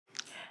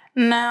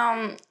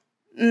Now,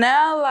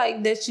 now,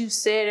 like that you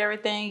said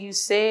everything you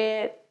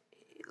said,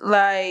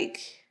 like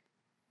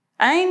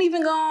I ain't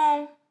even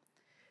gonna,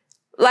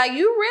 like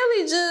you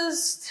really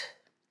just,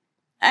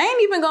 I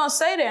ain't even gonna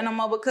say that no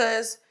more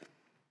because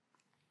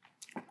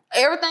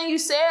everything you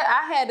said,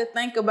 I had to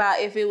think about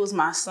if it was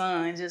my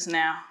son just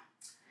now.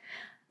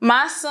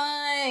 My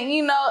son,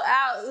 you know,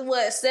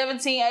 out,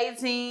 17,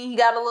 18, he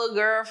got a little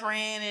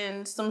girlfriend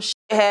and some shit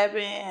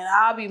happened and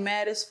I'll be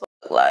mad as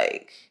fuck,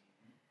 like.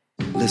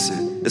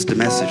 Listen, it's the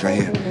message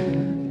right here.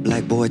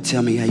 Black boy,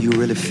 tell me how you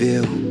really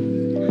feel.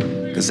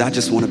 Cause I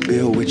just wanna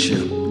build with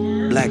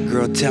you. Black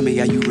girl, tell me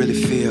how you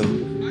really feel.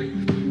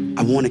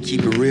 I wanna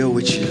keep it real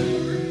with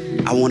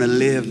you. I wanna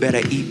live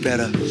better, eat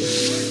better.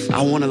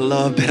 I wanna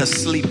love better,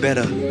 sleep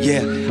better.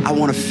 Yeah, I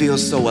wanna feel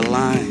so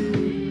aligned.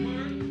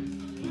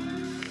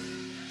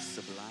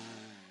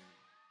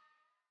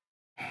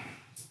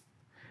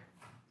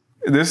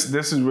 This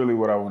is really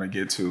what I want to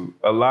get to.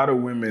 A lot of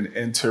women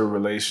enter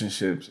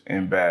relationships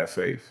in bad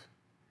faith.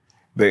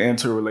 They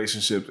enter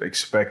relationships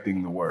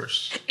expecting the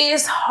worst.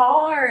 It's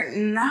hard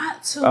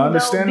not to. I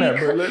understand that,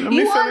 but let me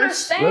finish.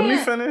 Understand.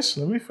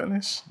 Let me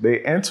finish. They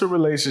enter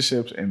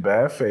relationships in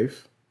bad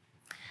faith.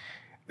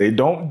 They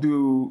don't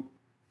do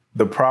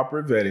the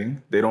proper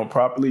vetting. They don't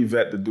properly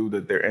vet the dude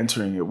that they're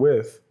entering it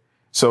with.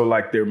 So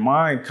like their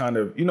mind kind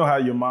of, you know how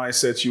your mind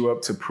sets you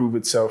up to prove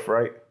itself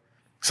right?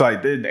 It's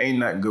like there ain't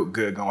nothing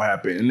good gonna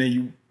happen. And then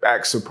you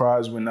act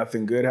surprised when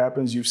nothing good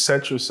happens. You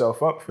set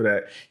yourself up for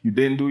that. You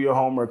didn't do your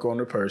homework on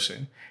the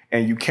person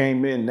and you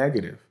came in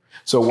negative.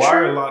 So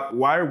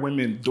why are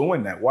women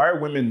doing that? Why are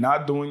women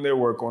not doing their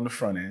work on the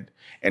front end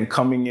and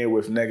coming in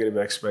with negative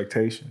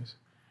expectations?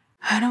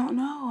 I don't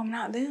know. I'm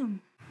not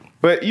them.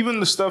 But even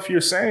the stuff you're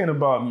saying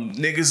about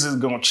niggas is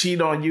gonna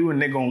cheat on you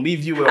and they're gonna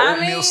leave you with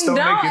oatmeal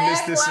stomach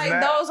and this like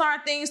and that. Those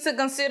aren't things to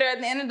consider.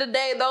 At the end of the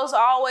day, those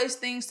are always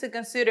things to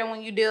consider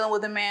when you're dealing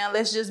with a man.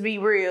 Let's just be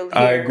real here,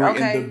 I agree.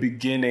 okay? In the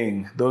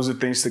beginning, those are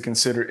things to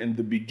consider in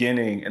the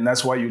beginning, and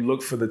that's why you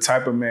look for the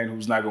type of man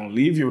who's not gonna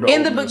leave you with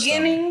in the oatmeal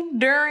beginning,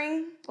 stomach.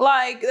 During,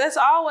 like that's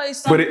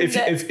always something. But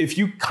if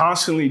you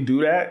constantly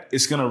do that,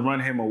 it's gonna run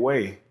him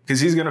away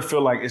because he's gonna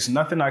feel like it's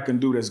nothing I can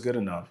do that's good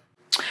enough.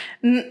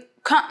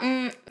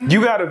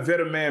 You gotta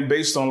vet a man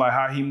based on like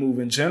how he move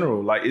in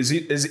general. Like, is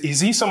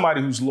he somebody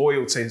who's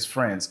loyal to his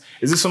friends?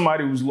 Is this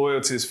somebody who's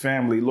loyal to his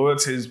family, loyal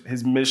to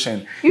his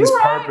mission, his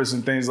purpose,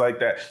 and things like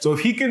that? So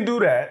if he can do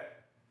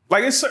that,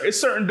 like it's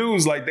certain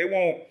dudes like they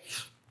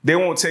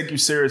won't take you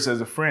serious as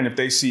a friend if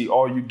they see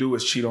all you do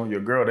is cheat on your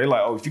girl. They're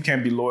like, oh, if you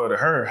can't be loyal to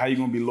her, how you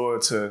gonna be loyal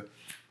to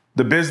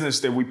the business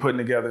that we putting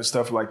together and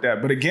stuff like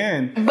that? But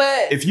again,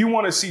 if you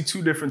want to see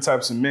two different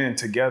types of men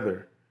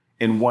together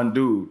in one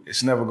dude,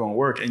 it's never gonna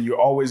work, and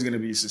you're always gonna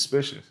be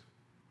suspicious.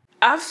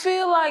 I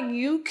feel like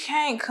you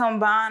can't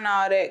combine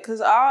all that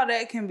because all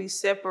that can be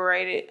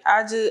separated.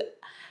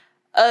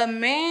 A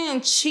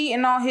man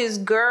cheating on his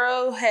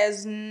girl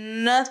has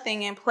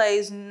nothing and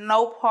plays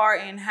no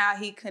part in how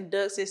he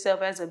conducts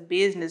himself as a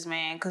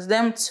businessman because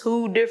them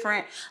two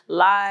different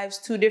lives,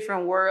 two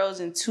different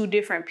worlds, and two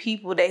different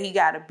people that he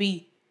gotta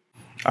be.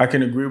 I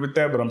can agree with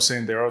that, but I'm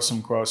saying there are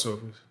some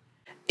crossovers.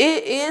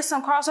 It is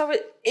some crossover.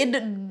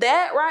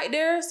 That right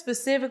there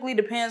specifically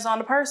depends on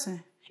the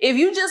person. If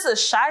you just a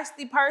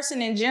shysty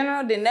person in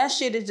general, then that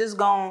shit is just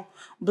gonna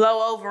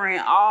blow over in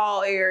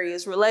all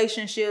areas.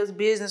 Relationships,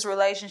 business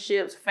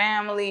relationships,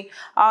 family,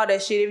 all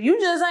that shit. If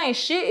you just ain't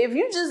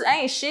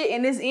shit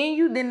and it's in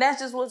you, then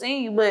that's just what's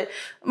in you. But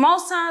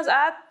most times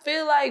I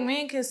feel like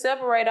men can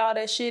separate all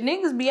that shit.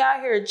 Niggas be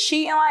out here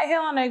cheating like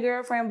hell on their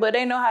girlfriend, but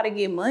they know how to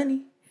get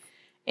money.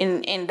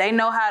 And they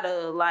know how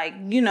to, like,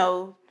 you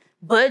know,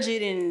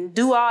 budget and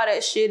do all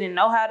that shit and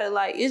know how to,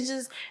 like, it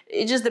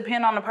just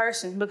depends on the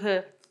person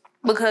because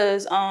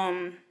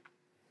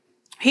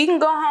he can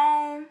go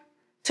home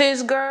to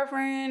his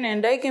girlfriend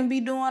and they can be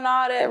doing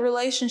all that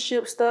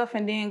relationship stuff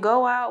and then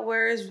go out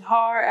where it's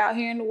hard out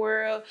here in the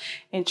world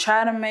and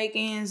try to make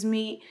ends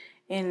meet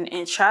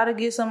and try to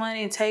get some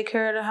money and take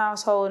care of the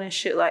household and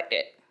shit like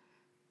that.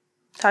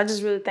 So I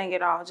just really think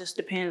it all just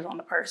depends on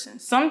the person.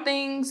 Some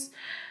things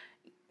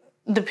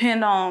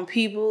depend on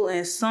people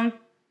and some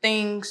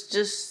things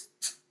just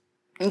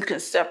you can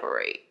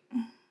separate.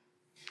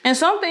 And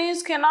some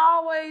things can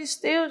always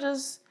still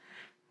just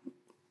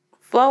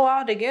flow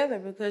all together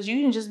because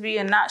you can just be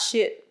a not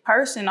shit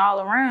person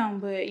all around,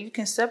 but you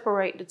can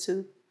separate the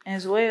two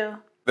as well.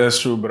 That's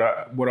true,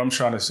 but what I'm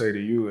trying to say to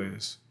you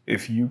is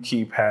if you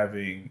keep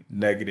having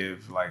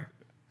negative like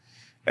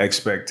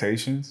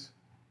expectations,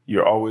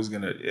 you're always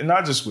gonna, and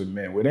not just with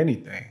men, with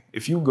anything.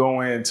 If you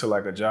go into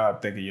like a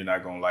job thinking you're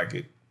not gonna like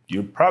it,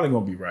 you're probably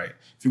gonna be right.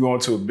 If you go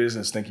into a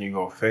business thinking you're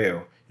gonna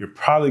fail, you're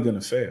probably gonna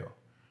fail,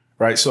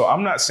 right? So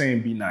I'm not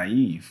saying be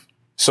naive.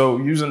 So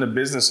using the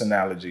business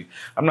analogy,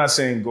 I'm not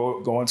saying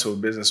go into a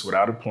business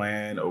without a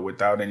plan or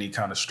without any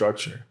kind of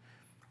structure.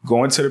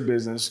 Go into the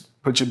business,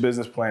 put your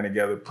business plan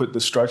together, put the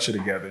structure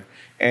together,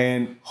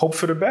 and hope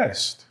for the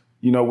best,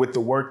 you know, with the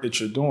work that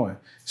you're doing.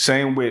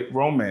 Same with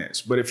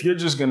romance. But if you're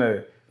just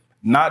gonna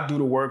not do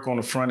the work on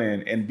the front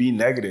end and be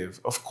negative,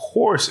 of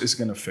course it's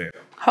gonna fail.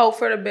 Hope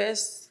for the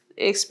best,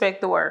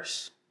 expect the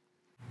worst.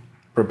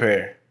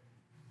 Prepare.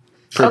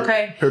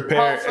 Okay.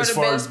 Prepare Hope for as the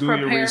far best, as do your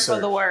prepare research.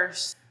 for the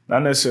worst.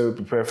 Not necessarily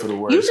prepare for the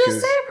worst. You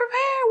just said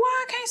prepare.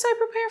 Why I can't say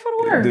prepare for the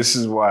worst? This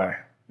is why.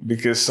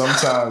 Because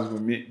sometimes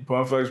when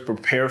motherfuckers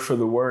prepare for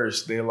the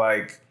worst,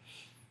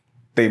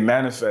 they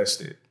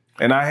manifest it.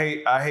 And I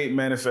hate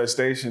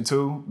manifestation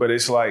too, but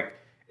it's like,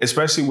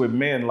 especially with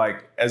men,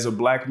 like as a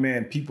black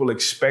man, people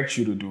expect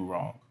you to do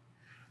wrong.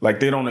 Like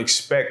they don't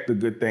expect the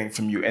good thing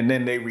from you. And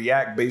then they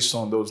react based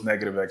on those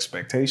negative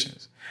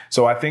expectations.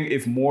 So I think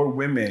if more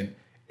women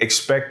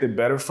expected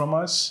better from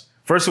us,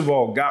 first of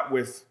all, got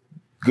with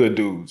good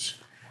dudes,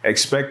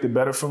 expected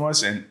better from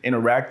us and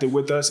interacted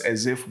with us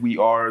as if we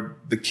are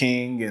the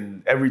king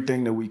and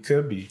everything that we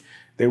could be,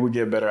 they would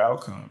get better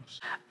outcomes.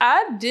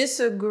 I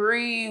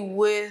disagree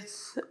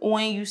with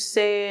when you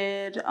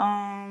said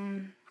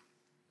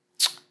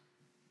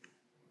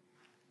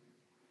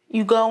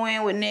you go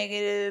in with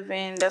negative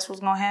and that's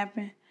what's gonna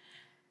happen.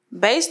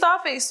 Based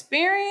off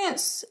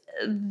experience,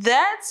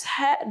 that's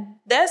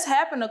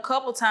happened a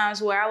couple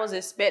times where I was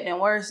expecting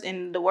worse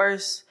and the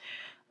worst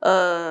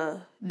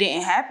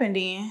didn't happen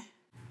then.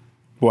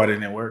 Why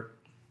didn't it work?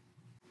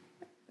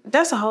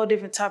 That's a whole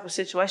different type of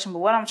situation. But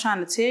what I'm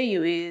trying to tell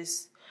you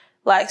is,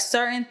 like,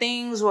 certain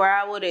things where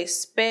I would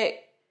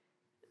expect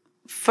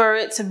for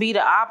it to be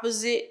the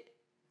opposite,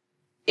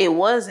 it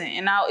wasn't.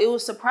 And it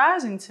was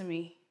surprising to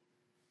me.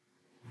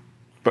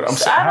 But I'm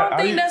saying, I don't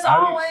think that's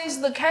always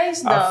the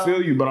case, though. I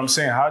feel you, but I'm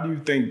saying, how do you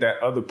think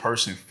that other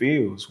person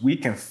feels? We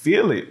can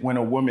feel it when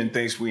a woman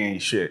thinks we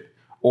ain't shit.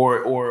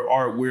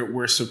 Or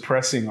we're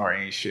suppressing our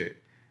ain't shit.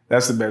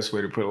 That's the best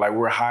way to put it. Like,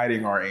 we're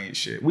hiding our ain't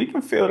shit. We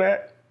can feel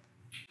that.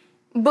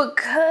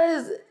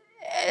 Because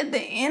at the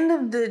end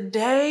of the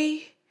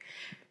day,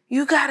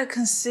 you got to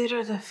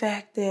consider the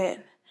fact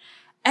that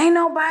ain't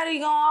nobody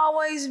gonna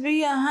always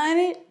be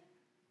 100.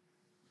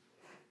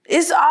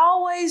 It's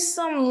always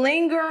some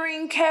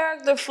lingering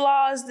character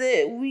flaws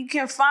that we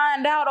can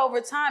find out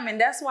over time.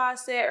 And that's why I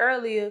said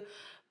earlier,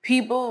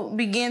 people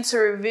begin to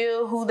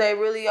reveal who they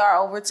really are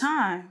over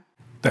time.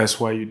 That's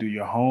why you do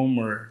your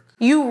homework.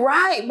 You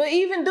right, but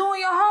even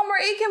doing your homework,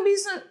 it can be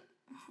some...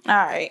 All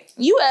right,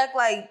 you act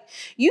like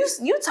you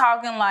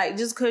talking like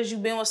just because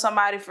you've been with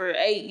somebody for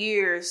 8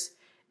 years,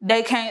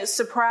 they can't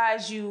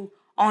surprise you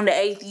on the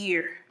 8th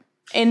year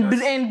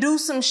and do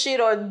some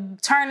shit or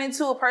turn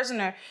into a person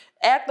or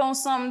act on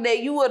something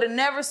that you would have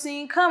never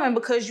seen coming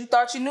because you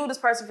thought you knew this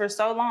person for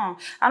so long.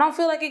 I don't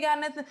feel like it got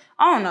nothing.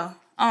 I don't know.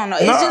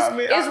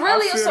 It's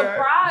really a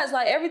surprise. That.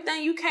 Like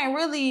everything, you can't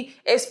really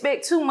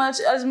expect too much.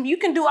 You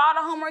can do all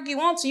the homework you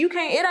want to. You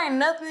can't. It ain't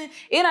nothing.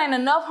 It ain't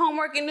enough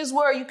homework in this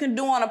world you can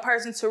do on a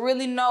person to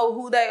really know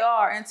who they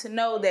are and to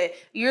know that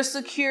you're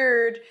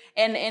secured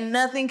and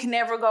nothing can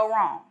ever go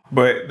wrong.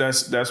 But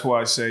that's why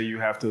I say you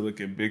have to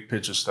look at big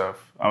picture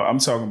stuff. I'm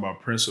talking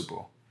about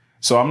principle.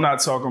 So I'm not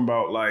talking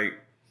about like,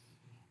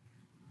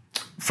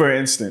 for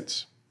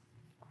instance,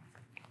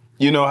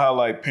 you know how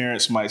like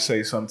parents might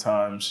say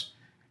sometimes,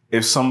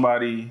 if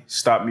somebody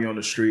stopped me on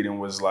the street and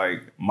was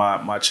like,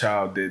 my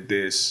child did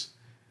this,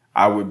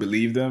 I would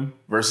believe them.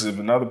 Versus if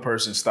another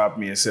person stopped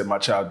me and said my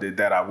child did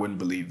that, I wouldn't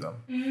believe them.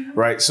 Mm-hmm.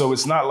 Right? So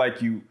it's not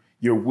like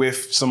you're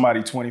with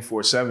somebody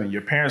 24/7.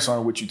 Your parents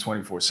aren't with you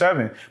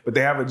 24/7, but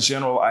they have a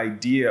general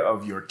idea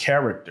of your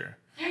character.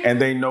 And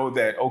they know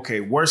that, okay,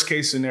 worst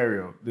case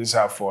scenario, this is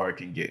how far it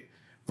can get.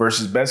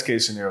 Versus best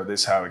case scenario, this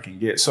is how it can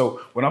get.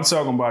 So when I'm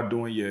talking about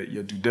doing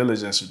your due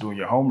diligence or doing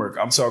your homework,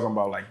 I'm talking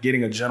about like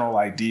getting a general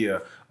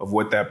idea of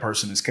what that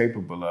person is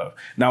capable of.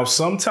 Now,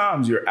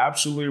 sometimes you're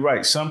absolutely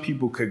right. Some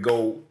people could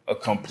go a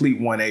complete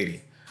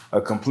 180,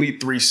 a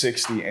complete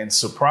 360 and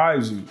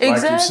surprise you,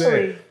 exactly. Like you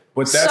said.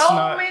 But that's so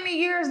not many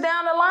years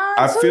down the line.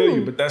 I feel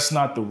you, but that's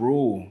not the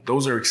rule.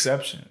 Those are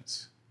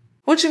exceptions.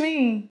 What you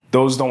mean?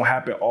 Those don't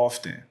happen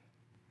often.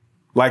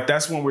 Like,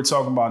 that's when we're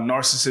talking about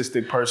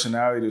narcissistic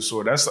personality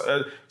disorder. That's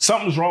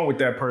something's wrong with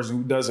that person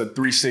who does a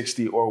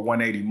 360 or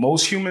 180.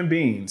 Most human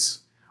beings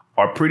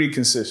are pretty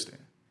consistent.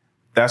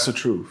 That's the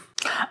truth.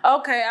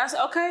 Okay.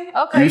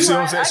 You see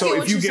what I'm saying? So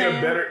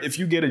if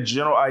you get a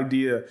general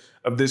idea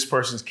of this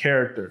person's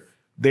character,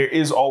 there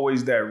is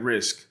always that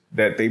risk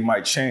that they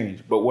might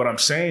change. But what I'm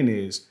saying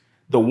is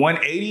the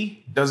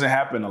 180 doesn't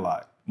happen a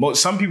lot.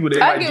 Some people, they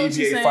might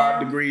deviate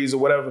 5 degrees or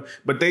whatever,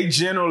 but they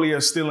generally are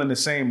still in the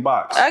same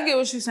box. I get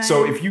what you're saying.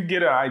 So if you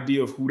get an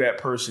idea of who that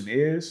person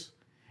is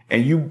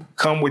and you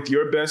come with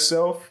your best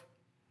self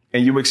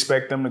and you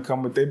expect them to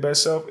come with their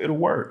best self, it'll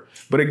work.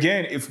 But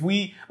again, if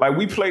we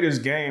play this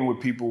game with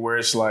people where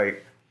it's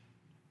like,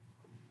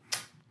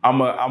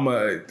 I'm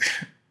a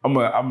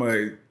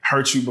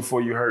hurt you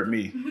before you hurt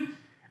me.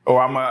 Or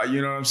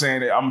you know what I'm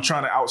saying? I'm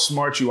trying to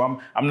outsmart you.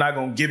 I'm not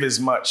going to give as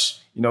much,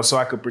 so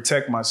I could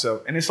protect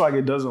myself. And it's like,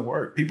 it doesn't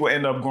work. People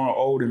end up growing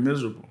old and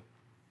miserable.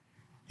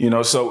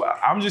 So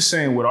I'm just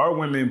saying with our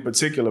women in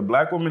particular,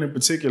 black women in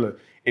particular,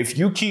 if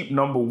you keep,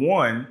 number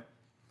one,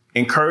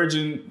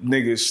 encouraging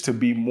niggas to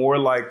be more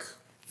like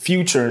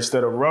Future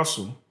instead of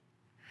Russell,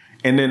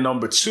 And then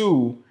number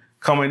two,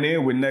 coming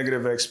in with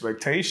negative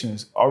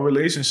expectations, our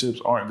relationships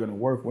aren't going to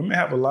work. Women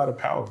have a lot of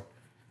power.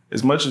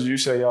 As much as you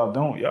say y'all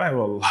don't, y'all have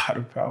a lot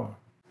of power.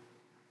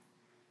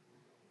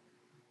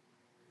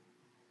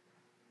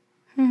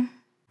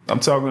 I'm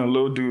talking to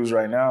little dudes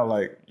right now,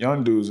 like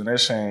young dudes, and they're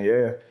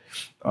saying,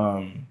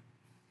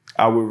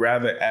 I would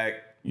rather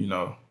act,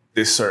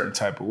 this certain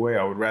type of way.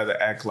 I would rather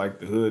act like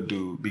the hood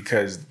dude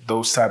because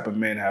those type of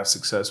men have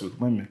success with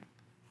women.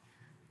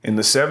 In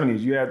the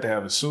 70s, you had to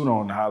have a suit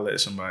on to holler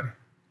at somebody.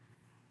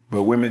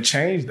 But women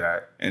changed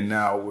that, and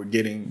now we're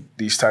getting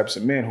these types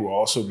of men who are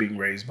also being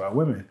raised by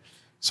women.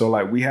 So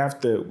like we have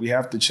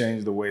to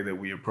change the way that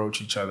we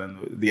approach each other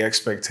and the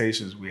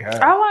expectations we have.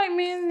 I like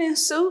men in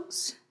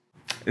suits.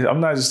 I'm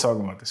not just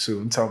talking about the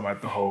suit. I'm talking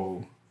about the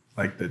whole,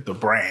 like the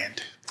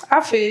brand.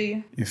 I feel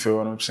you. You feel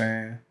what I'm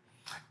saying?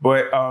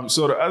 But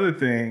so the other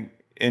thing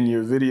in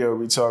your video,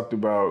 we talked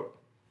about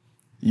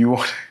you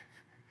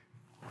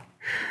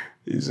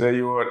said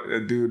you want a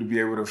dude to be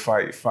able to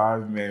fight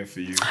 5 men for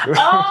you. Oh,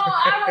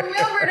 I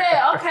remember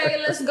that. Okay,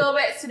 let's go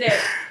back to that.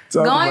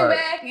 Going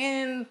back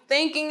and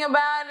thinking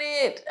about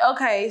it.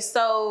 Okay,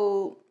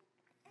 so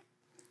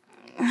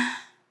I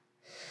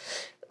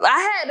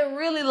had to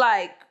really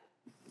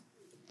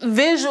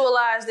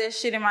visualize that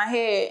shit in my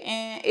head,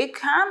 and it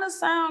kind of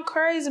sound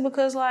crazy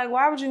because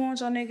why would you want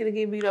your nigga to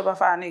get beat up by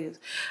 5 niggas?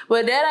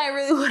 But that ain't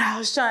really what I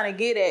was trying to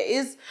get at.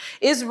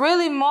 It's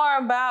really more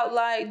about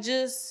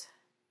just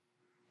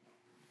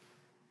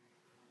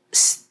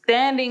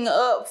standing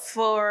up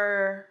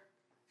for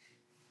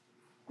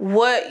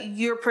what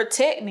you're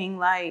protecting.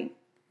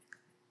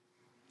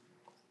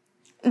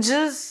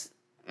 Just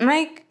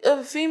make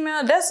a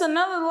female. That's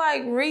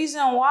another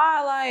reason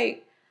why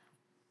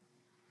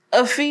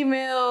a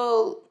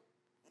female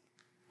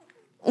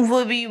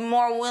would be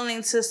more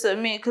willing to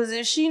submit, because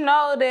if she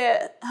know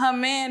that her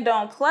man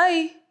don't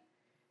play,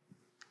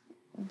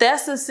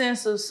 that's a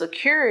sense of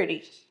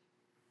security.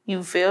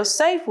 You feel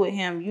safe with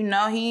him. You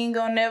know he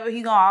gonna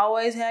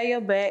always have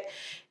your back.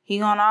 He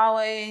gonna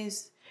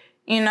always,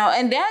 and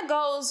that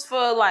goes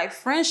for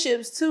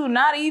friendships too,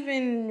 not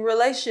even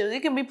relationships.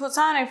 It can be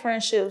platonic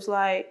friendships,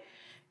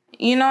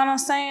 you know what I'm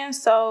saying?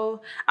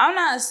 So I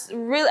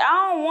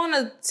don't want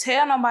to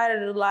tell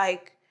nobody to I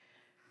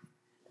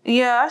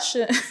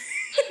should.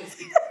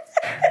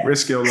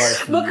 Risk your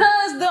life.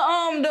 Because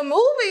the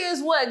movie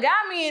is what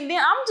got me, and then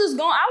I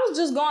was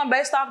just going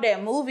based off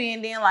that movie,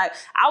 and then I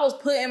was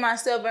putting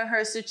myself in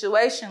her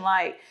situation.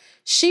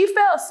 She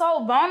felt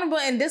so vulnerable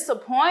and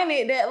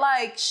disappointed that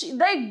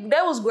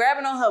they was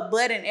grabbing on her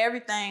butt and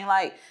everything.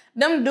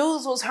 Them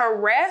dudes was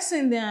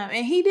harassing them,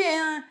 and he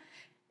didn't.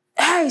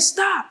 Hey,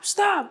 stop.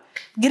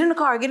 Get in the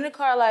car.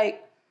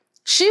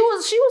 She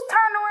was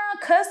turning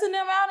around cussing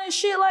them out and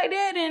shit like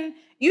that. And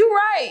you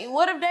right.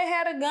 What if they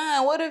had a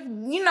gun? What if,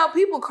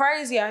 people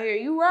crazy out here?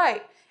 You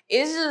right.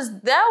 It's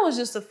just, that was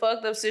just a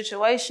fucked up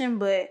situation.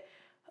 But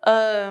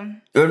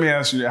let me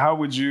ask you, how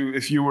would you,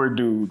 if you were a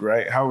dude,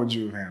 right? How would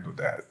you have handled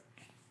that?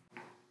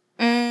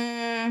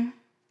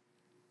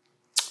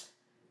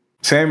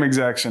 Same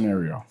exact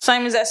scenario.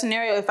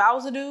 If I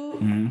was a dude,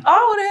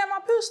 I would have had my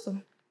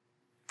pistol.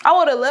 I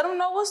would have let them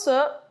know what's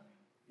up.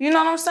 You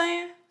know what I'm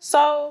saying?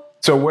 So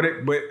what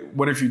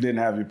if you didn't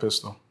have your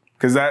pistol?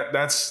 Because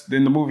that's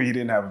in the movie, he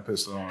didn't have a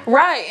pistol on.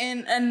 Right,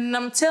 and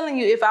I'm telling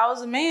you, if I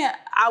was a man,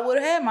 I would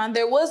have had mine.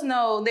 There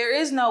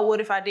is no what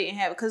if I didn't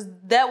have it, because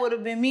that would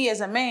have been me as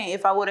a man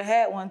if I would have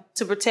had one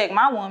to protect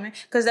my woman,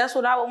 because that's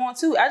what I would want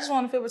too. I just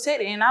want to feel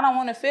protected, and I don't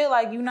want to feel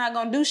like you're not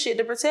gonna do shit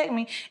to protect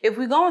me if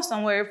we going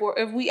somewhere.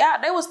 If we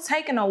out, they was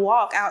taking a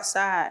walk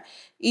outside,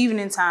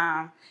 evening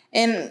time.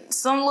 And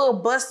some little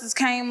busters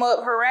came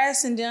up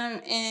harassing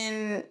them,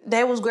 and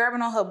they was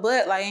grabbing on her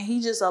butt, and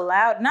he just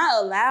not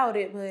allowed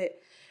it, but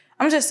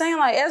I'm just saying,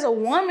 as a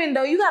woman,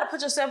 though, you got to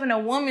put yourself in a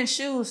woman's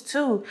shoes,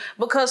 too.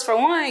 Because, for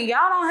one,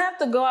 y'all don't have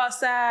to go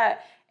outside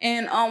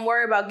and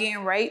worry about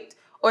getting raped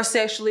or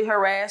sexually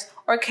harassed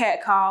or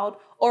catcalled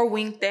or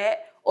winked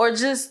at or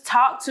just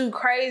talked to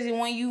crazy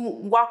when you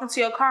walk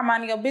into your car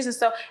minding your business.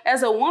 So,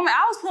 as a woman,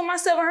 I was putting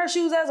myself in her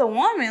shoes as a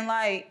woman,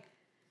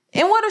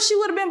 and what if she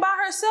would have been by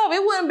herself?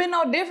 It wouldn't have been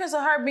no difference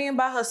of her being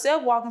by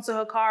herself walking to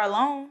her car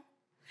alone.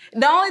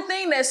 The only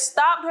thing that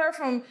stopped her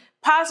from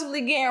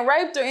possibly getting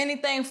raped or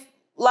anything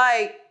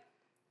the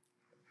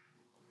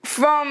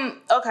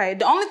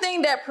only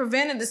thing that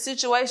prevented the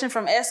situation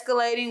from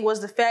escalating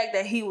was the fact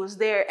that he was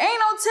there. Ain't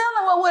no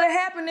telling what would have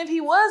happened if he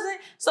wasn't.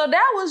 So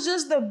that was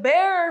just the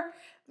bare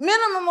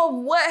minimum of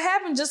what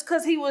happened just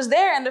because he was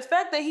there. And the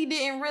fact that he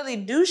didn't really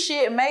do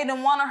shit made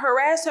them want to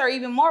harass her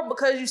even more,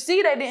 because you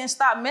see they didn't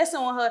stop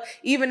messing with her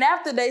even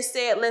after they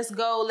said, let's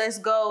go,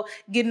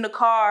 get in the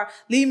car,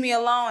 leave me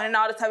alone and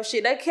all that type of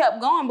shit. They kept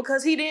going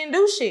because he didn't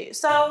do shit.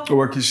 So,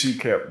 or because she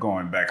kept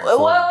going back and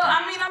forth. Well,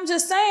 I'm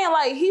just saying,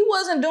 he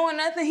wasn't doing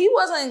nothing. He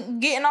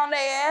wasn't getting on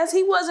their ass.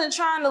 He wasn't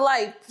trying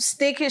to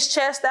stick his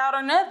chest out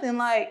or nothing.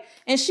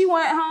 And she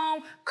went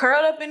home,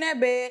 curled up in that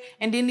bed,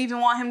 and didn't even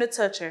want him to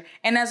touch her.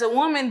 And as a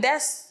woman,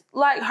 that's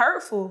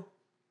hurtful.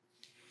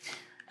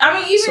 I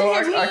mean, even So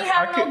if he ain't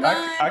have no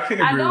gun, I can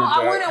agree with that.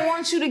 I wouldn't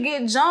want you to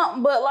get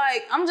jumped, but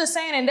like, I'm just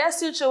saying in that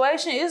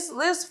situation,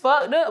 it's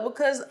fucked up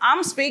because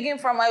I'm speaking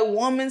from a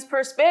woman's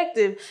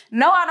perspective.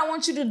 No, I don't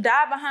want you to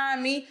die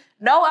behind me.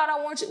 No, I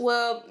don't want you.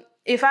 Well,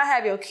 if I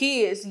have your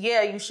kids,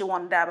 yeah, you should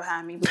want to die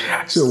behind me.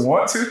 I should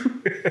want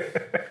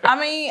to. I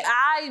mean,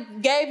 I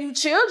gave you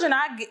children.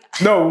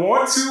 No,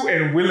 want to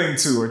and willing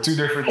to are two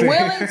different things.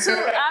 Willing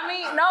to. I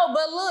mean, no,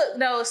 but look,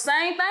 no,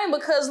 same thing.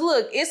 Because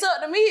look, it's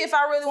up to me if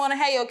I really want to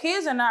have your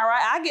kids or not,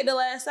 right? I get the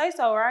last say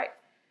so, right?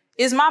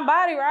 It's my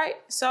body, right?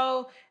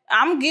 So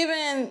I'm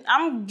giving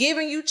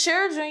you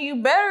children.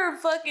 You better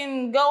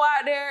fucking go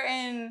out there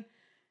and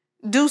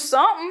do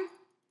something.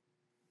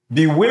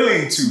 Be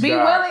willing to Be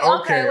die.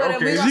 willing. Okay.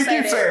 You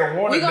keep saying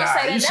want to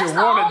die. You should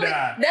want to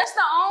die. That's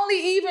the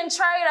only even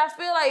trade. I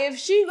feel like if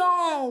she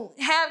gonna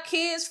have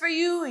kids for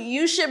you,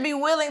 you should be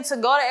willing to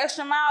go the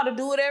extra mile to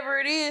do whatever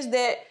it is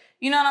that,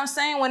 you know what I'm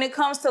saying, when it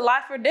comes to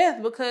life or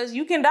death, because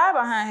you can die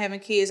behind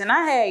having kids. And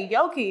I had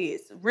your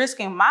kids,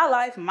 risking my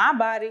life, my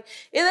body.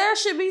 There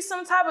should be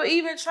some type of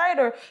even trade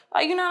or,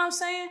 like, you know what I'm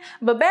saying?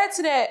 But back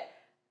to that,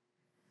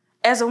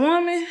 as a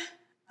woman,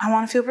 I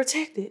want to feel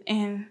protected.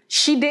 And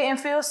she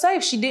didn't feel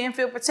safe. She didn't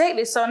feel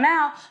protected. So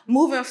now,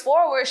 moving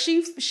forward,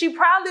 she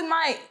probably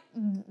might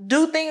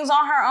do things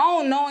on her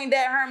own, knowing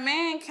that her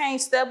man can't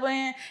step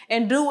in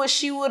and do what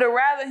she would have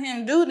rather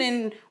him do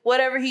than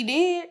whatever he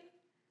did,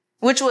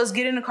 which was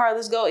get in the car,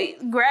 let's go,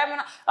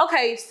 grabbing.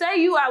 Okay, say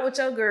you out with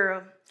your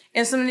girl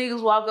and some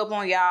niggas walk up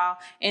on y'all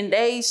and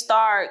they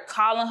start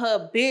calling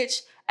her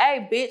bitch.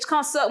 Hey, bitch,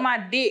 come suck my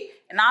dick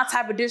and all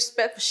type of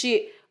disrespectful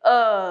shit.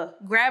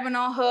 Grabbing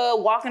on her,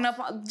 walking up,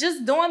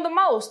 just doing the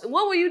most.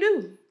 What will you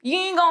do? You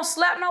ain't gonna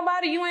slap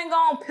nobody. You ain't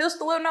gonna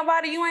pistol whip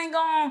nobody. You ain't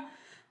gonna,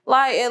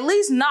 like, at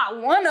least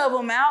knock one of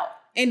them out.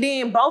 And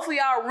then both of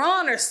y'all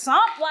run or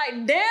something.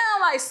 Like, damn,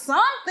 like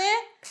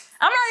something.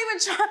 I'm not even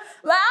trying,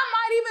 like, I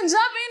might even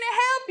jump in and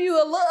help you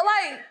a little,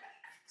 like,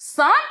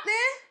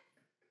 something.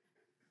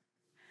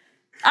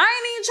 I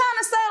ain't even trying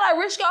to say, like,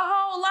 risk your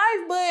whole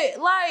life,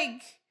 but,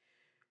 like,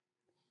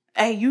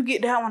 hey, you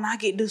get that one, I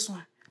get this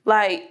one.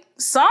 Like,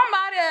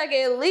 somebody, like,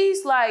 at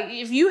least, like,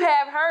 if you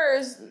have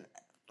hers,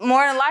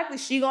 more than likely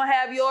she gonna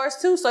have yours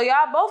too. So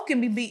y'all both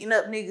can be beating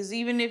up niggas,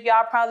 even if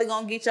y'all probably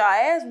gonna get y'all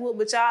ass whooped,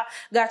 but y'all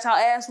got y'all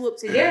ass whooped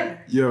together.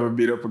 You ever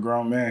beat up a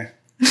grown man?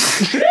 You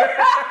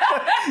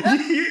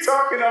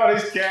talking all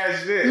this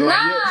cash shit. Like,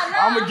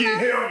 I'm gonna get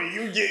him,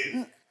 you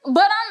get.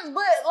 But I'm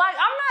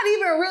not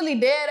even really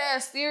dead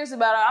ass serious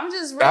about it. I'm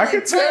just really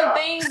putting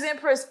things in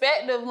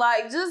perspective,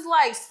 like, just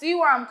like see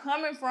where I'm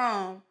coming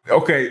from.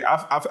 Okay,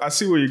 I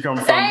see where you're coming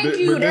from. Thank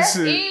you. That's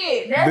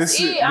it.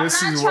 I'm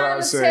not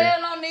trying to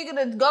tell no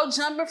nigga to go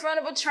jump in front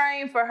of a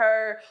train for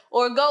her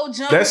or go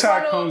jump. That's how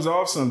it comes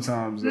off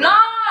sometimes. Though. Nah,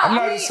 I'm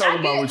not just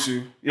talking about with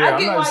you. Yeah,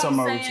 I'm not just talking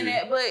about with you.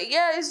 That, but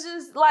yeah, it's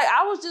just like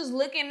I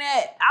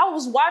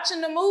was watching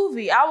the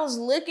movie. I was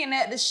looking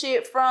at the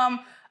shit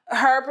from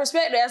her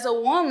perspective as a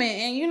woman,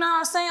 and you know what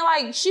I'm saying,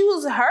 like, she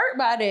was hurt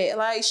by that.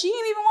 Like, she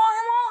didn't even want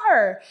him on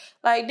her.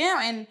 Like,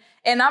 damn.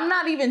 And I'm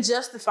not even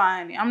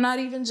justifying it. I'm not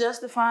even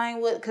justifying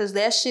what, because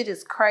that shit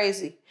is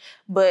crazy.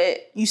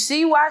 But you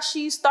see why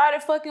she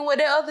started fucking with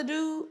that other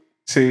dude?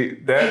 See,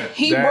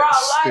 he brought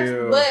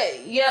life,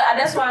 but yeah,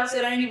 that's why I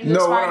said I ain't even.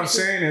 No, what I'm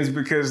saying is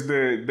because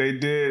they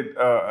did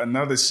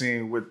another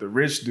scene with the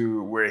rich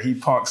dude where he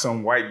punked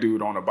some white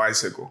dude on a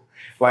bicycle.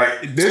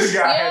 Like, this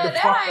guy had to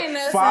punk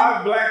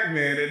 5 black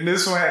men, and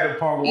this one had to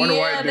punk one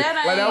white dude.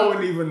 Like, that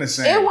wasn't even the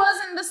same. It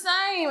wasn't the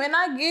same, and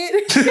I get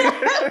it.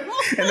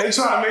 And they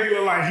trying to make it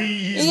look like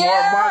he's more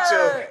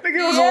macho. Nigga,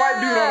 it was a white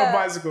dude on a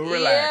bicycle.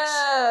 Relax.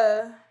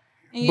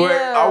 Yeah. But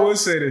I will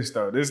say this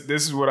though. This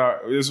is what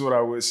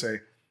I would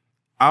say.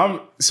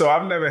 So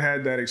I've never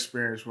had that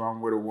experience where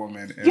I'm with a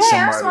woman and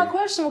answer my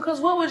question,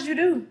 because what would you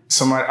do?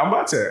 I'm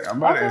about to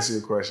answer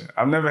your question.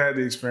 I've never had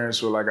the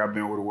experience where, like, I've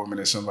been with a woman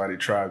and somebody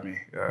tried me.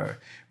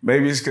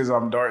 Maybe it's because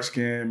I'm dark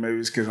skinned. Maybe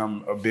it's because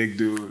I'm a big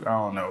dude. I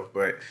don't know.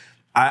 But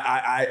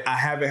I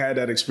haven't had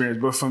that experience.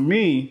 But for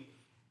me,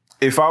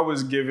 if I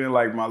was giving,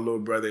 like, my little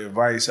brother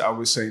advice, I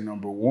would say,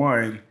 number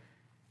one,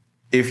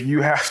 if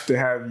you have to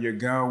have your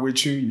gun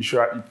with you, you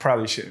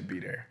probably shouldn't be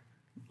there.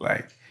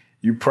 Like,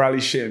 you probably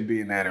shouldn't be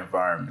in that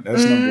environment.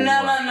 That's number one.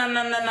 No.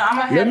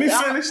 Let me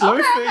finish.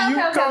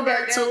 You come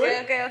back to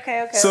it.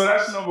 Okay. So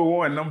that's number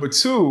one. Number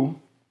two,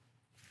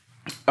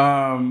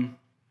 I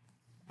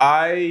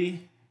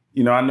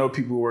know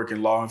people who work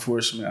in law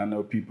enforcement. I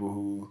know people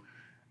who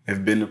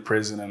have been to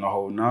prison and the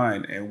whole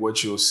nine. And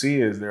what you'll see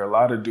is there are a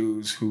lot of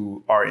dudes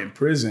who are in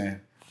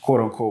prison,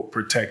 quote unquote,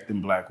 protecting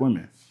black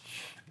women.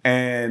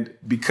 And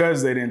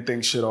because they didn't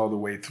think shit all the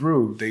way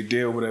through, they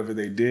did whatever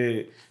they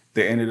did.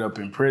 They ended up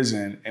in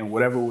prison, and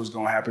whatever was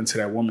going to happen to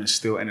that woman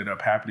still ended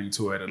up happening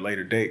to her at a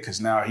later date,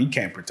 because now he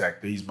can't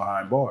protect her. He's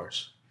behind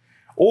bars.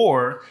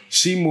 Or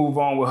she moved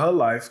on with her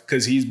life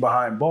because he's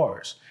behind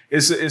bars.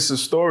 It's a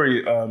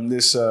story.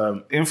 This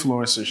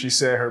influencer, she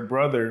said her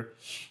brother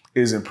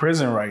is in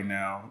prison right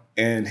now,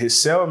 and his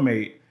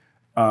cellmate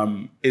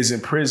is in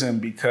prison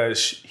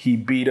because he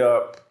beat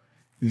up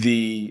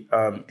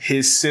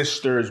his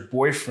sister's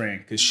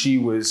boyfriend because she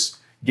was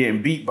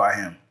getting beat by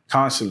him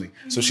constantly.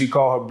 So she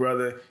called her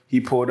brother. He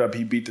pulled up.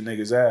 He beat the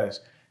nigga's ass.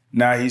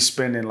 Now he's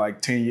spending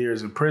like 10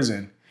 years in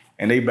prison,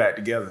 and they back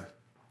together.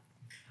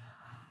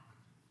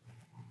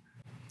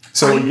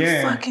 So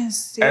again,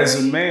 as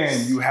a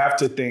man, you have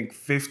to think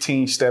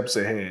 15 steps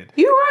ahead.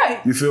 You're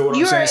right. You feel what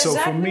I'm saying? Exactly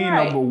so for me,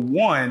 number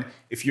one,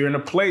 if you're in a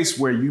place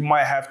where you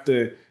might have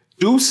to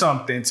do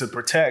something to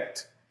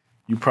protect,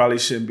 you probably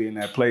shouldn't be in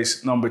that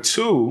place. Number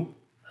two,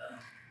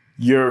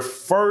 your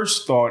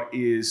first thought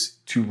is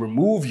to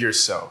remove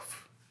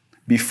yourself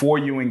before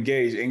you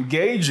engage.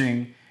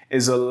 Engaging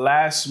is a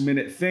last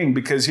minute thing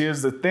because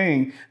here's the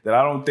thing that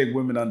I don't think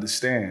women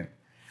understand.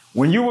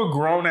 When you a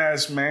grown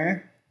ass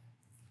man,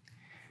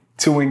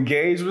 to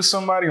engage with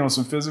somebody on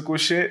some physical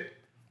shit,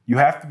 you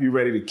have to be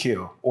ready to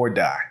kill or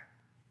die.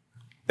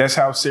 That's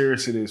how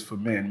serious it is for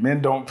men.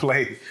 Men don't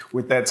play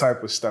with that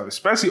type of stuff,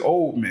 especially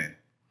old men.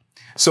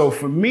 So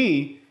for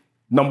me,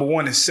 number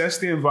one, assess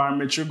the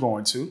environment you're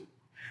going to.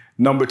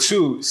 Number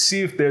two, see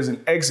if there's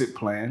an exit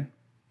plan.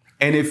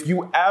 And if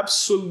you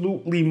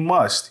absolutely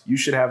must, you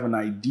should have an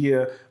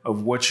idea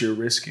of what you're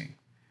risking.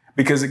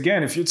 Because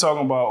again, if you're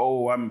talking about,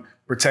 oh, I'm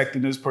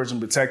protecting this person,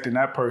 protecting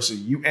that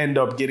person, you end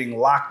up getting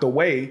locked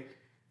away.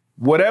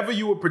 Whatever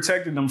you were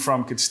protecting them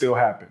from could still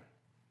happen.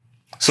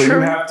 So you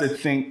have to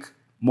think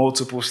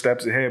multiple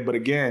steps ahead. But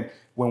again,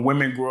 when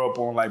women grow up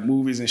on like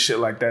movies and shit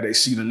like that, they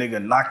see the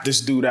nigga knock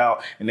this dude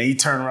out and then he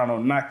turn around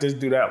and knock this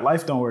dude out.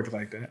 Life don't work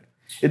like that.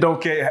 It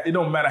don't care. It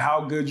don't matter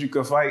how good you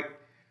can fight.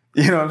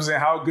 You know what I'm saying?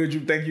 How good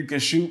you think you can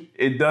shoot.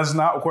 It does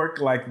not work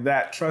like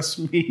that. Trust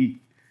me.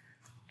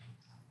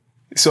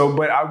 So,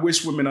 but I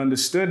wish women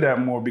understood that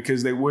more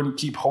because they wouldn't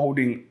keep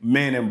holding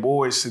men and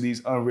boys to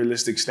these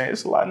unrealistic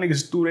standards. A lot of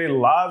niggas threw their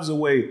lives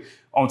away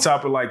on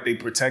top of like they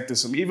protected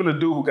some. Even a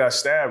dude who got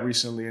stabbed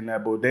recently in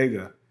that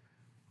bodega,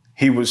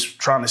 he was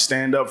trying to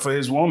stand up for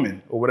his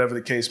woman or whatever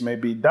the case may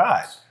be,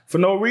 died for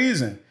no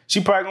reason.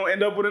 She probably gonna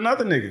end up with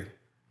another nigga.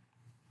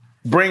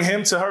 Bring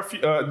him to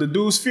her the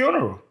dude's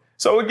funeral.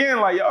 So again,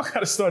 like y'all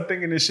gotta start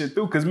thinking this shit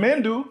through because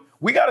men do.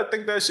 We got to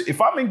think that shit. If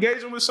I'm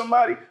engaging with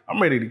somebody,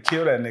 I'm ready to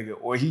kill that nigga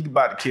or he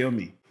about to kill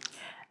me.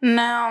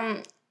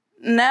 Now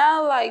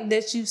like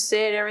that you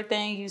said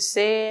everything you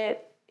said,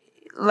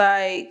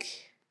 like,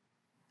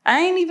 I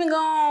ain't even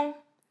gonna,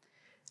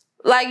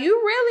 like, you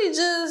really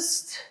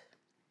just,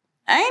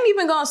 I ain't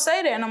even gonna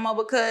say that no more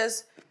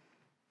because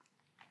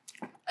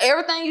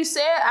everything you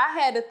said, I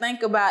had to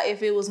think about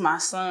if it was my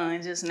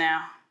son just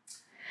now.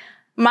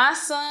 My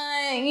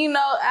son, you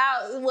know,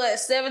 out,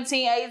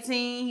 17,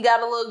 18, he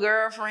got a little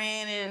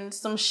girlfriend and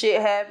some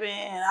shit happened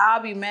and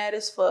I'll be mad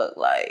as fuck,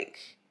 like.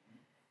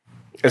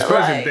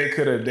 Especially if they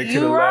could have left.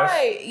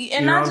 Right.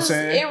 And you know what I'm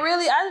saying?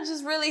 I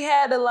just really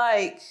had to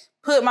like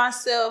put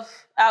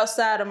myself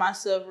outside of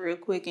myself real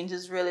quick and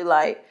just really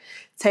like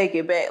take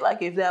it back.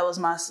 Like if that was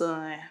my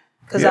son.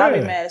 Cause I'll be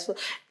mad as fuck.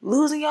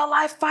 Losing your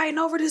life fighting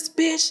over this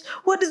bitch.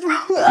 What is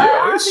wrong?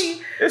 Yeah,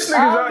 it's niggas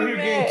out here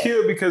getting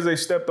killed because they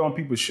stepped on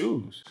people's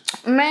shoes.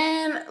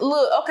 Man,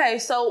 look, okay,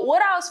 so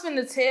what I was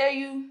finna tell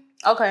you,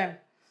 okay.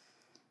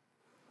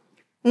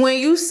 When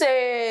you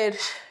said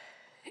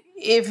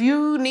if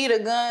you need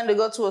a gun to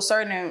go to a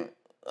certain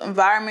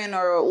environment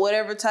or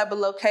whatever type of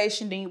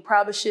location, then you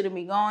probably shouldn't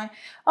be going.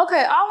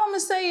 Okay, all I'm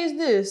gonna say is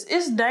this.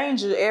 It's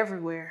danger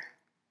everywhere.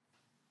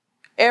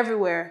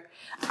 Everywhere.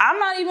 I'm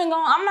not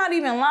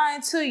even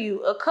lying to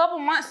you. A couple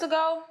months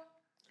ago,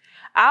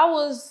 I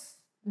was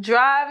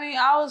driving.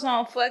 I was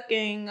on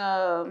fucking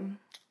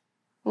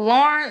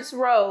Lawrence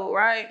Road,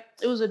 right?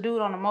 It was a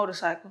dude on a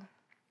motorcycle.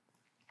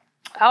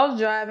 I was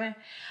driving.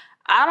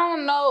 I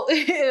don't know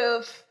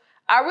if,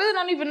 I really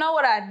don't even know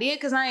what I did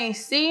because I ain't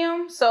see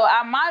him. So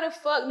I might have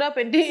fucked up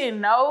and didn't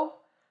know.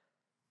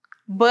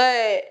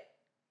 But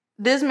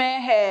this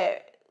man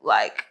had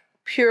like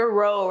pure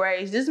road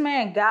rage. This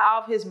man got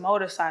off his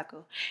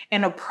motorcycle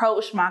and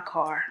approached my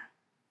car.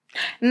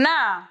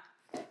 Now,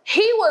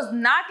 he was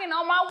knocking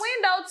on my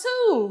window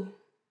too.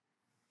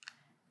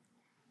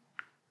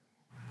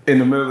 In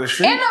the middle of the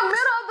street? In the middle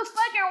of the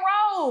fucking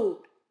road.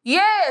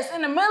 Yes,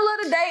 in the middle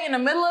of the day, in the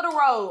middle of the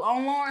road,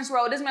 on Lawrence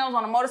Road. This man was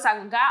on a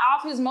motorcycle, got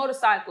off his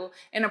motorcycle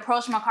and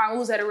approached my car and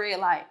was at a red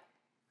light.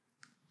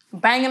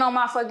 Banging on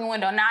my fucking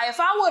window. Now, if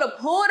I would have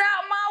pulled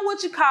out my,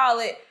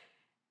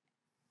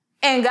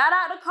 and got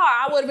out the car,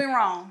 I would have been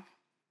wrong.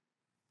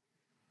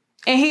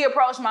 And he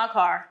approached my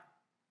car.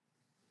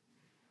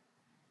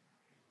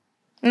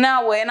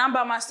 Now what? And I'm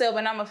by myself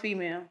and I'm a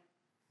female.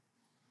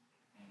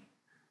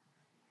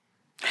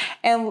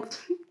 And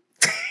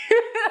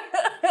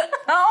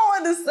I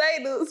don't want to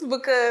say this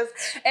because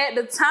at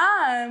that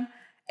time,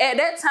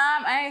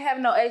 I ain't have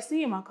no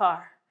AC in my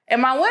car.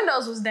 And my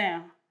windows was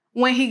down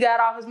when he got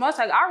off his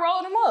motorcycle. I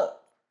rolled him up.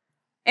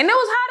 And it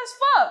was hot as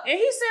fuck. And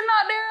he's sitting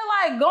out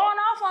there like going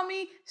off on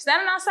me,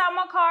 standing outside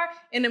my car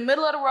in the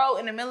middle of the road,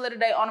 in the middle of the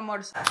day on a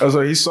motorcycle. Oh, so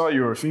he saw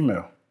you were a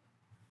female?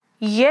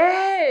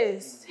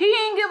 Yes. He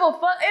didn't give a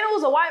fuck. And it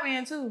was a white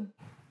man too.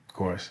 Of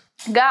course.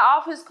 Got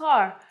off his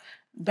car.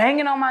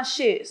 banging on my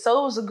shit. So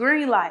it was a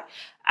green light.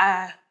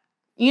 I,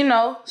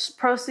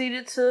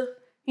 proceeded to,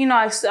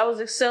 I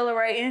was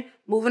accelerating,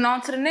 moving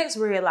on to the next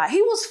red light.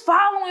 He was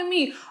following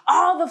me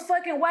all the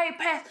fucking way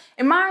past.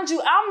 And mind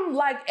you, I'm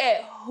like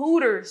at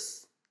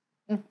Hooters,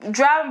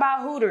 driving by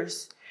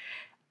Hooters.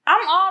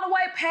 I'm all the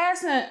way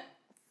passing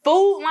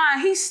Food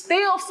Line. He's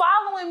still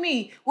following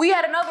me. We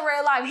had another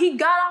red light. He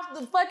got off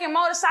the fucking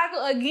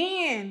motorcycle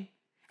again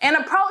and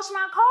approached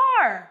my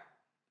car.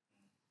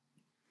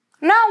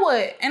 Now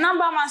what? And I'm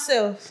by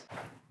myself.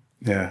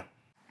 Yeah.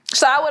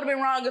 So I would have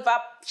been wrong if I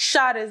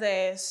shot his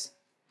ass.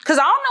 Because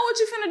I don't know what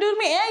you finna do to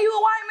me. And you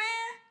a white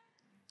man.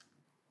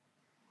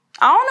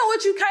 I don't know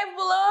what you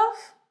capable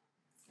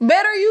of.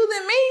 Better you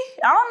than me.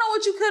 I don't know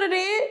what you could have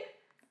did.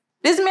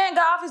 This man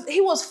got off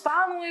he was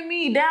following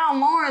me down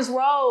Lawrence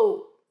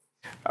Road.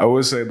 I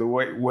would say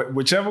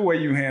whichever way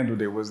you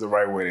handled it was the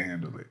right way to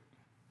handle it.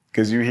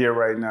 Because you're here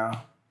right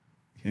now.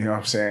 You know what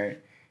I'm saying?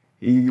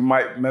 He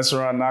might mess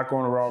around, knock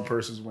on the wrong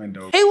person's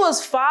window. He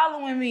was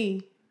following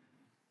me.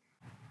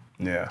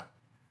 Yeah.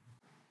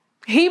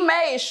 He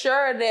made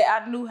sure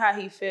that I knew how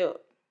he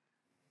felt.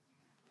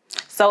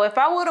 So if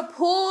I would have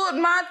pulled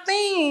my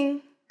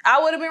thing,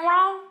 I would have been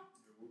wrong.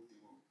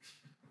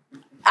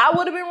 I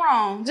would have been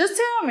wrong. Just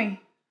tell me.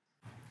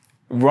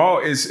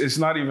 Wrong, it's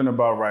not even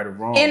about right or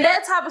wrong. In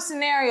that type of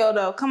scenario,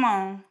 though, come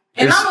on.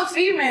 And I'm a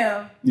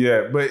female.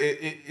 Yeah, but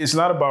it's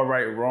not about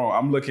right or wrong.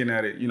 I'm looking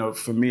at it,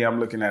 for me, I'm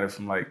looking at it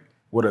from like,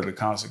 what are the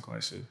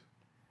consequences?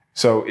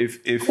 So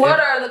if what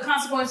are the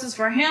consequences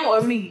for him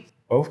or me?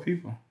 Both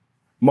people.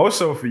 Most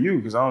so for you,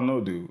 because I don't know,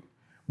 dude.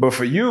 But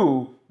for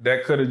you,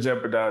 that could have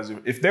jeopardized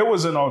it. If there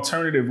was an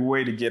alternative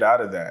way to get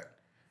out of that,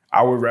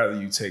 I would rather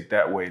you take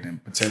that way than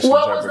potentially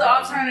What jeopardize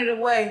was the alternative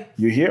way?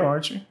 You're here,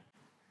 aren't you?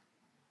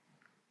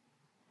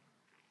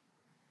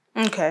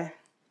 Okay.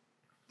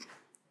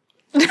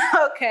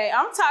 Okay,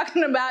 I'm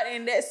talking about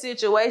in that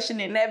situation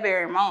in that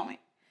very moment.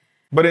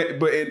 But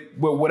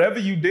whatever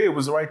you did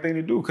was the right thing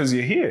to do because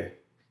you're here.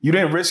 You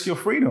didn't risk your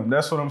freedom.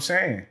 That's what I'm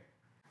saying.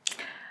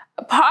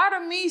 Part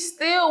of me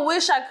still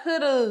wish I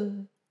could have,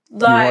 you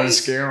want to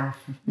scare him?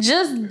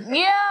 Just,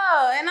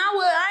 yeah. And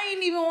I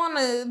ain't even want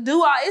to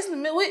do all, it's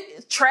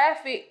with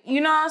traffic,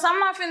 you know what I'm saying? I'm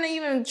not finna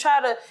even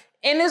try to,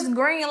 in this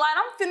green light,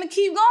 I'm finna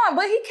keep going.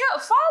 But he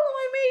kept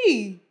following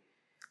me.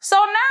 So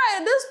now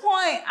at this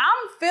point,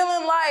 I'm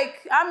feeling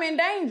like I'm in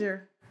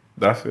danger.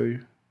 I feel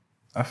you.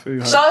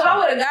 So if I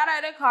would have got out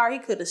of that car, he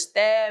could have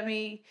stabbed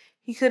me.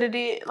 He could have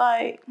did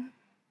I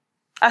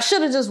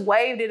should have just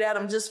waved it at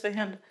him just for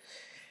him to,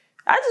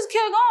 I just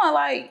kept going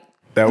like.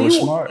 That was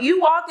smart. You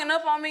walking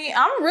up on me,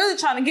 I'm really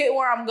trying to get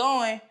where I'm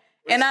going.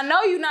 And I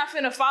know you're not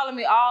finna follow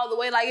me all the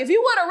way. Like if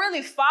you would have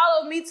really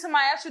followed me to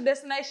my actual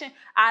destination,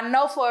 I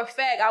know for a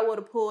fact I would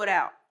have pulled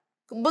out.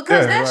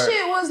 Because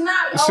shit was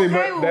not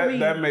okay with me.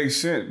 That makes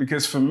sense.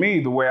 Because for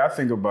me, the way I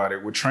think about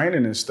it, with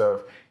training and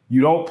stuff,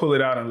 you don't pull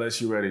it out unless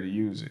you're ready to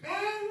use it.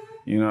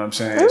 You know what I'm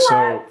saying? Right.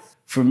 So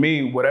for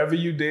me, whatever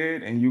you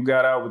did and you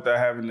got out without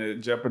having to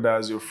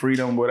jeopardize your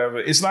freedom, whatever,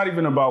 it's not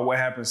even about what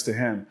happens to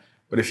him.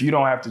 But if you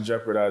don't have to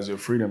jeopardize your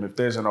freedom, if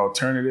there's an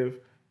alternative,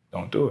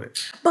 don't do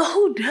it. But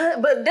who does?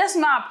 But that's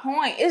my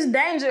point. It's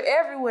danger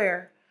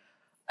everywhere.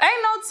 Ain't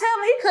no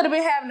telling. He could have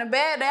been having a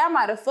bad day. I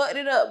might have fucked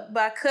it up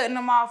by cutting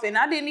him off. And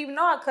I didn't even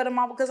know I cut him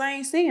off because I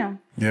ain't see him.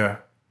 Yeah.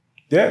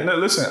 Yeah, no,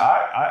 listen,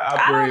 I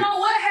don't know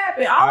what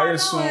happened. I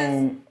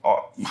assume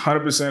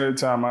 100% of the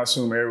time, I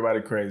assume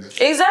everybody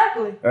crazy.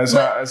 Exactly. That's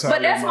how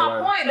but that's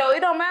my point, though. It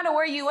don't matter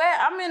where you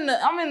at.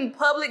 I'm in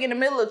public in the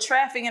middle of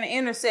traffic in an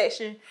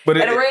intersection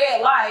at a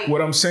red light.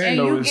 What I'm saying,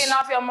 though, is getting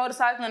off your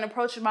motorcycle and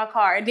approaching my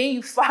car, and then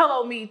you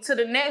follow me to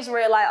the next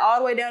red light all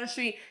the way down the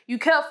street. You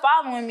kept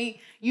following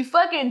me. You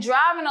fucking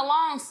driving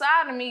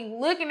alongside of me,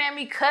 looking at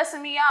me,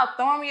 cussing me out,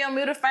 throwing me your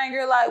middle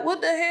finger. Like, what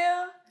the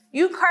hell?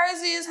 You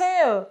crazy as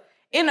hell.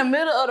 In the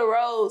middle of the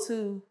road,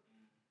 too.